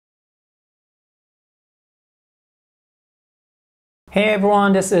Hey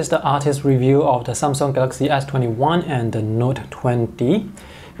everyone, this is the artist review of the Samsung Galaxy S21 and the Note 20.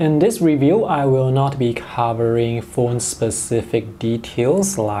 In this review, I will not be covering phone-specific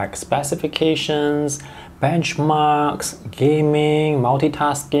details like specifications, benchmarks, gaming,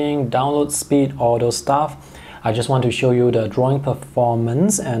 multitasking, download speed, all those stuff. I just want to show you the drawing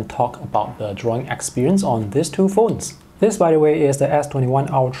performance and talk about the drawing experience on these two phones. This, by the way, is the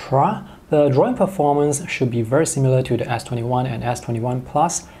S21 Ultra. The drawing performance should be very similar to the S21 and S21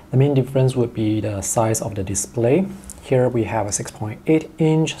 Plus. The main difference would be the size of the display. Here we have a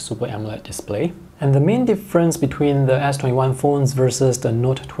 6.8-inch Super AMOLED display. And the main difference between the S21 phones versus the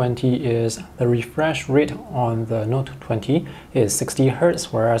Note 20 is the refresh rate on the Note 20 is 60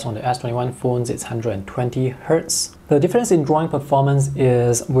 Hz, whereas on the S21 phones it's 120 Hz. The difference in drawing performance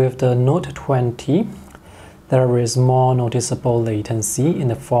is with the Note 20, there is more noticeable latency in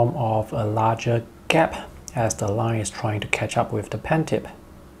the form of a larger gap as the line is trying to catch up with the pen tip.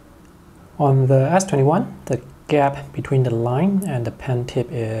 On the S21, the gap between the line and the pen tip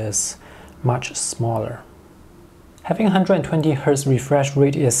is much smaller. Having 120 Hz refresh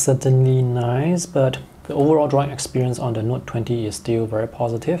rate is certainly nice, but the overall drawing experience on the Note 20 is still very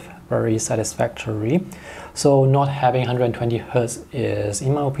positive, very satisfactory. So not having 120 Hz is,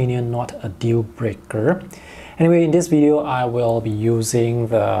 in my opinion, not a deal breaker. Anyway, in this video, I will be using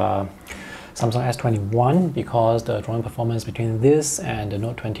the Samsung S21 because the drawing performance between this and the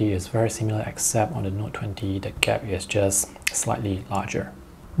Note 20 is very similar, except on the Note 20, the gap is just slightly larger.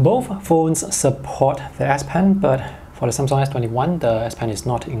 Both phones support the S Pen, but for the Samsung S21, the S Pen is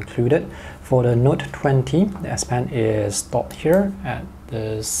not included. For the Note 20, the S Pen is stored here at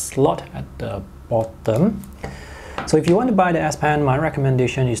the slot at the bottom. So if you want to buy the S Pen, my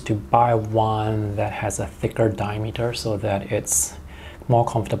recommendation is to buy one that has a thicker diameter so that it's more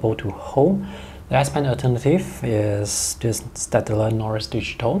comfortable to hold. The S Pen alternative is this Stadler Norris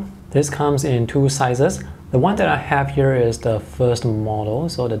Digital. This comes in two sizes. The one that I have here is the first model,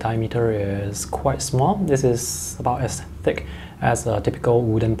 so the diameter is quite small. This is about as thick as a typical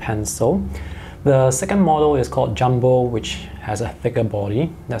wooden pencil. The second model is called Jumbo, which has a thicker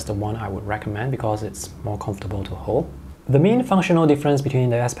body. That's the one I would recommend because it's more comfortable to hold. The main functional difference between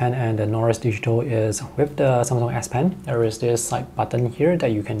the S Pen and the Norris Digital is with the Samsung S Pen, there is this side button here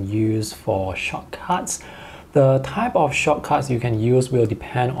that you can use for shortcuts. The type of shortcuts you can use will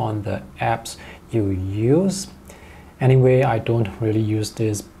depend on the apps you use. Anyway, I don't really use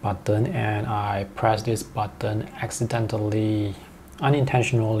this button and I press this button accidentally,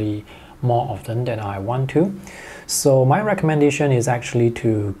 unintentionally more often than I want to. So my recommendation is actually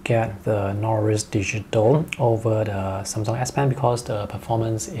to get the Norris Digital over the Samsung S Pen because the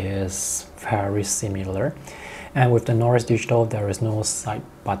performance is very similar. And with the Norris Digital, there is no side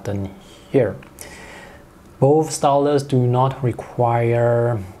button here. Both stylus do not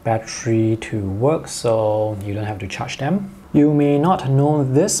require battery to work, so you don't have to charge them. You may not know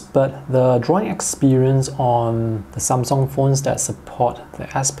this, but the drawing experience on the Samsung phones that support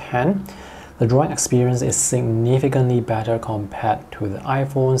the S Pen, the drawing experience is significantly better compared to the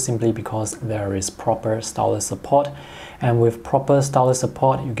iPhone simply because there is proper stylus support. And with proper stylus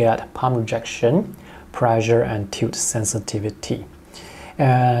support, you get palm rejection, pressure, and tilt sensitivity.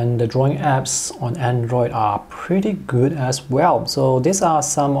 And the drawing apps on Android are pretty good as well. So these are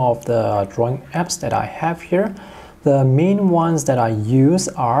some of the drawing apps that I have here. The main ones that I use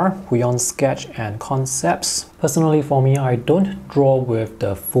are Huion Sketch and Concepts. Personally, for me, I don't draw with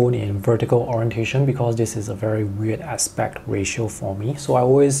the phone in vertical orientation because this is a very weird aspect ratio for me. So I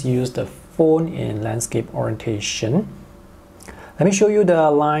always use the phone in landscape orientation. Let me show you the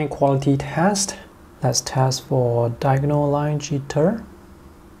line quality test. Let's test for diagonal line jitter.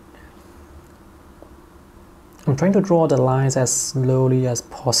 I'm trying to draw the lines as slowly as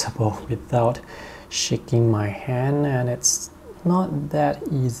possible without shaking my hand, and it's not that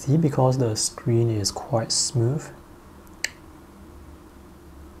easy because the screen is quite smooth.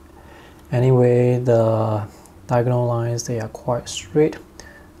 Anyway, the diagonal lines, they are quite straight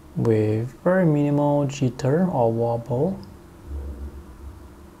with very minimal jitter or wobble.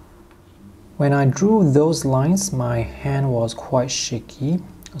 When I drew those lines, my hand was quite shaky,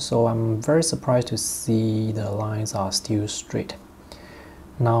 so I'm very surprised to see the lines are still straight.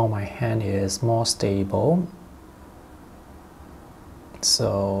 Now my hand is more stable.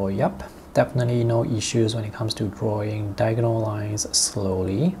 So yep, definitely no issues when it comes to drawing diagonal lines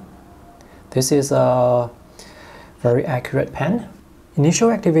slowly. This is a very accurate pen. Initial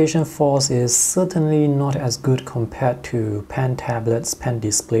activation force is certainly not as good compared to pen tablets, pen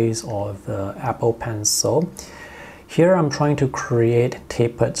displays, or the Apple Pencil. Here I'm trying to create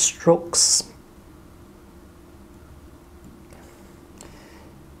tapered strokes.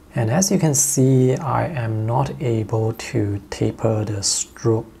 And as you can see, I am not able to taper the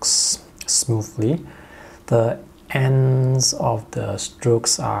strokes smoothly. The ends of the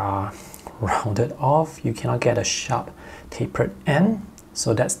strokes are rounded off. You cannot get a sharp tapered end.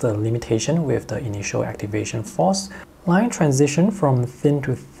 So that's the limitation with the initial activation force. Line transition from thin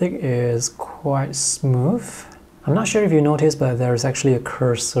to thick is quite smooth. I'm not sure if you noticed, but there is actually a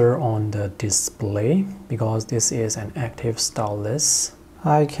cursor on the display because this is an active stylus.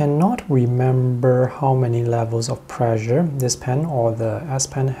 I cannot remember how many levels of pressure this pen or the S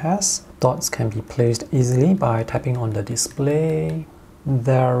Pen has. Dots can be placed easily by tapping on the display.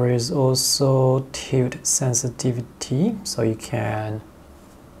 There is also tilt sensitivity, so you can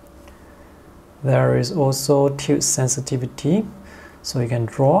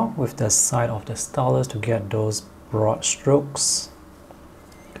draw with the side of the stylus to get those broad strokes.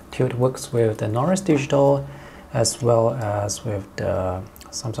 Tilt works with the Norris Digital as well as with the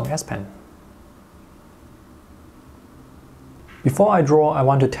Samsung S Pen. Before I draw, I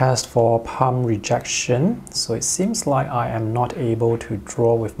want to test for palm rejection. So it seems like I am not able to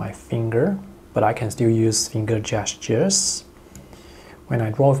draw with my finger, but I can still use finger gestures. When I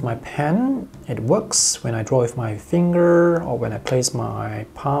draw with my pen, it works. When I draw with my finger or when I place my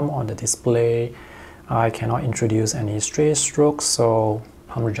palm on the display, I cannot introduce any stray strokes, so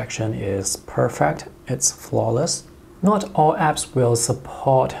palm rejection is perfect. It's flawless. Not all apps will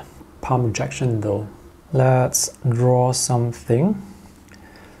support palm rejection though. Let's draw something.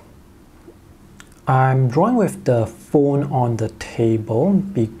 I'm drawing with the phone on the table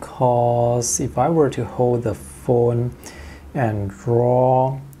because if I were to hold the phone and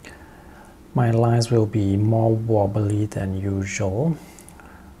draw, my lines will be more wobbly than usual.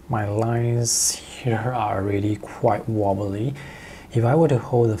 My lines here are already quite wobbly. If I were to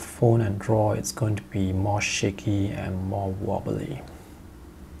hold the phone and draw, it's going to be more shaky and more wobbly.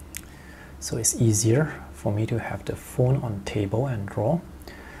 So it's easier for me to have the phone on the table and draw.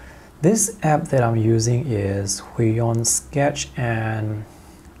 This app that I'm using is Huion Sketch and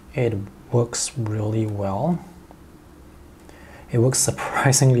it works really well. It works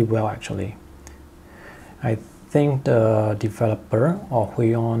surprisingly well actually. I think the developer or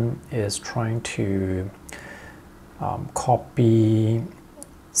Huion is trying to copy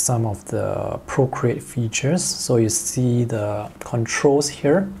some of the Procreate features. So you see the controls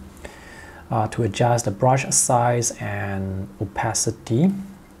here to adjust the brush size and opacity.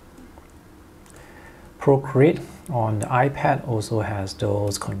 Procreate on the iPad also has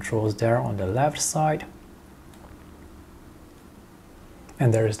those controls there on the left side.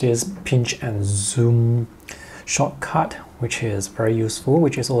 And there is this pinch and zoom shortcut, which is very useful,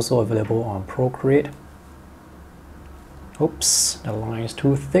 which is also available on Procreate. Oops, the line is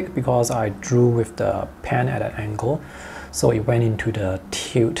too thick because I drew with the pen at an angle, so it went into the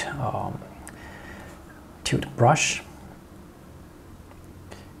tilt brush.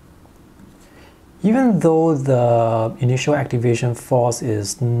 Even though the initial activation force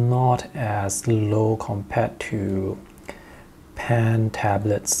is not as low compared to pen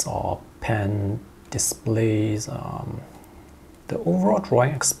tablets or pen displays, the overall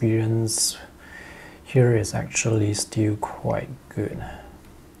drawing experience here is actually still quite good.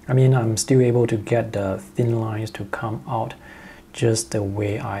 I mean, I'm still able to get the thin lines to come out just the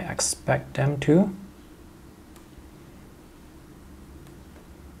way I expect them to.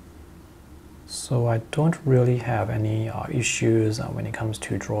 So I don't really have any issues when it comes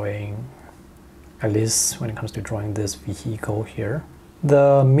to drawing, at least when it comes to drawing this vehicle here.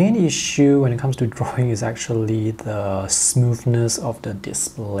 The main issue when it comes to drawing is actually the smoothness of the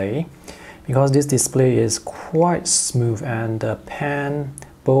display, because this display is quite smooth and the pen,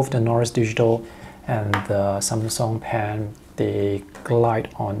 both the Norris Digital and the Samsung pen, they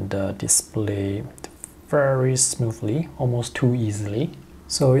glide on the display very smoothly, almost too easily.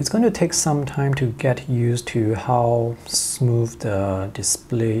 So it's going to take some time to get used to how smooth the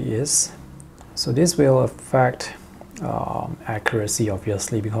display is. So this will affect accuracy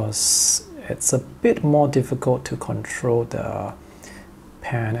obviously, because it's a bit more difficult to control the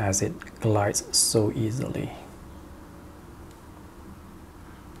pen as it glides so easily.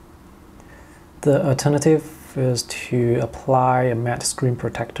 The alternative is to apply a matte screen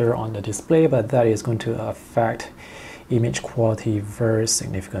protector on the display, but that is going to affect image quality very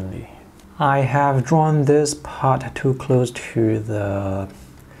significantly. I have drawn this part too close to the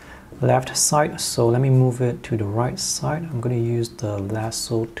left side, so let me move it to the right side. I'm going to use the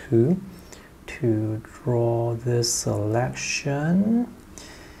lasso tool to draw this selection,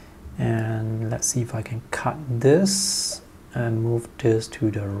 and let's see if I can cut this and move this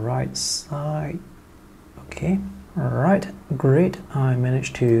to the right side. Okay, Alright, great. I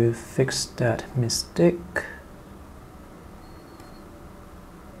managed to fix that mistake.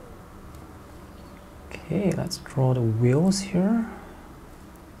 Okay, let's draw the wheels here.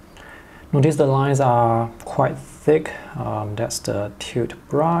 Notice the lines are quite thick. That's the tilt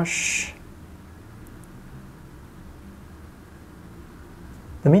brush.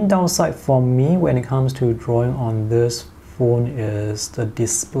 The main downside for me when it comes to drawing on this phone is the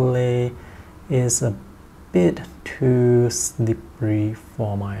display is a bit too slippery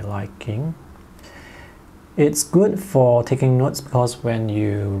for my liking. It's good for taking notes because when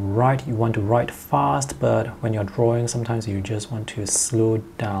you write, you want to write fast, but when you're drawing, sometimes you just want to slow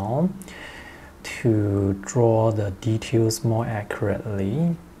down to draw the details more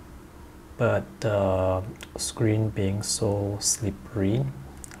accurately. But the screen being so slippery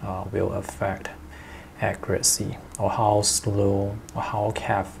will affect accuracy or how slow or how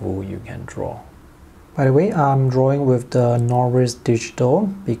careful you can draw. By the way, I'm drawing with the Norris Digital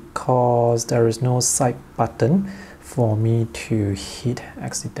because there is no side button for me to hit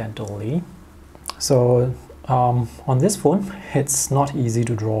accidentally. So on this phone, it's not easy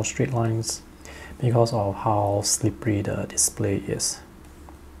to draw straight lines because of how slippery the display is.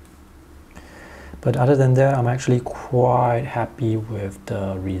 But other than that, I'm actually quite happy with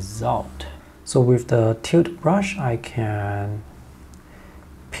the result. So with the tilt brush, I can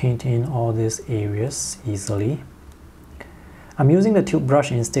paint in all these areas easily. I'm using the tilt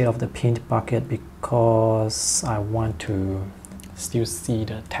brush instead of the paint bucket because I want to still see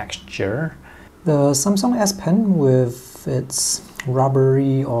the texture. The Samsung S Pen with its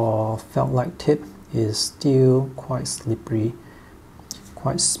rubbery or felt-like tip is still quite slippery,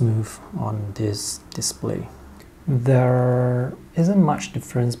 quite smooth on this display. There isn't much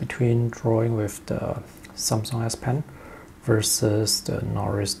difference between drawing with the Samsung S Pen versus the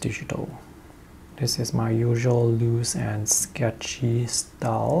Norris Digital. This is my usual loose and sketchy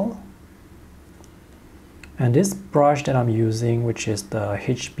style. And this brush that I'm using, which is the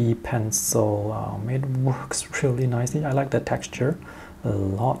HB pencil, it works really nicely. I like the texture a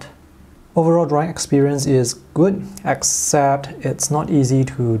lot. Overall drawing experience is good, except it's not easy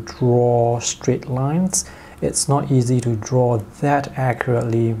to draw straight lines. It's not easy to draw that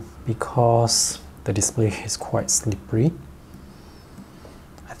accurately because the display is quite slippery.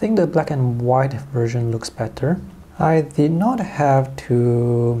 I think the black and white version looks better. I did not have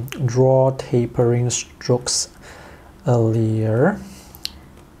to draw tapering strokes earlier,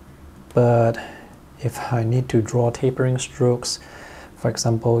 but if I need to draw tapering strokes, for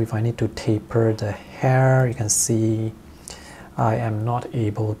example, if I need to taper the hair, you can see I am not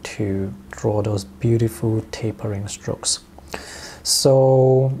able to draw those beautiful tapering strokes.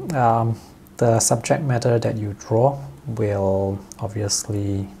 So the subject matter that you draw will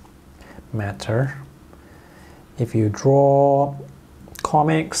obviously matter. If you draw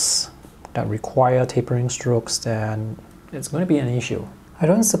comics that require tapering strokes, then it's going to be an issue. I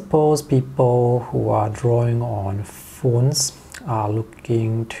don't suppose people who are drawing on phones are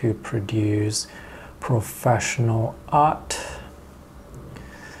looking to produce professional art.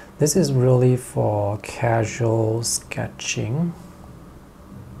 This is really for casual sketching,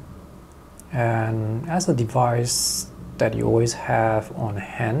 and as a device that you always have on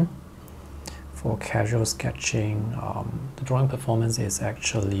hand for casual sketching, the drawing performance is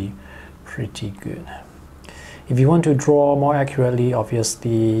actually pretty good. If you want to draw more accurately,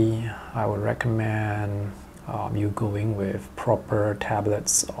 obviously I would recommend you going with proper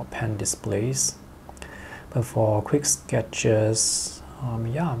tablets or pen displays. But for quick sketches,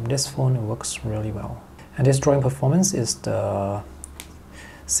 yeah, this phone works really well. And this drawing performance is the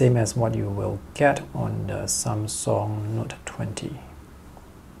same as what you will get on the Samsung Note 20.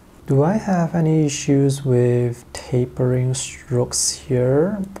 Do I have any issues with tapering strokes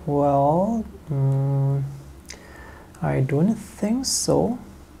here? Well, I don't think so.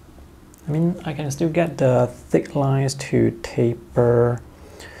 I mean, I can still get the thick lines to taper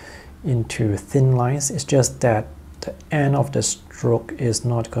into thin lines. It's just that the end of the stroke is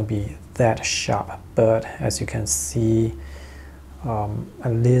not going to be that sharp. But as you can see,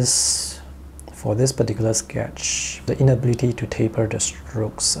 at least for this particular sketch, the inability to taper the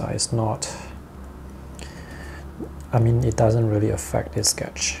strokes is not, I mean, it doesn't really affect this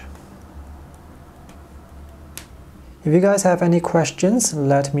sketch. If you guys have any questions,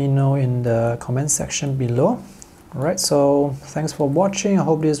 let me know in the comment section below. Alright, so thanks for watching. I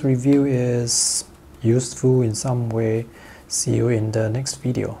hope this review is useful in some way. See you in the next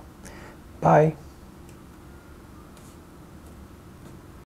video. Bye.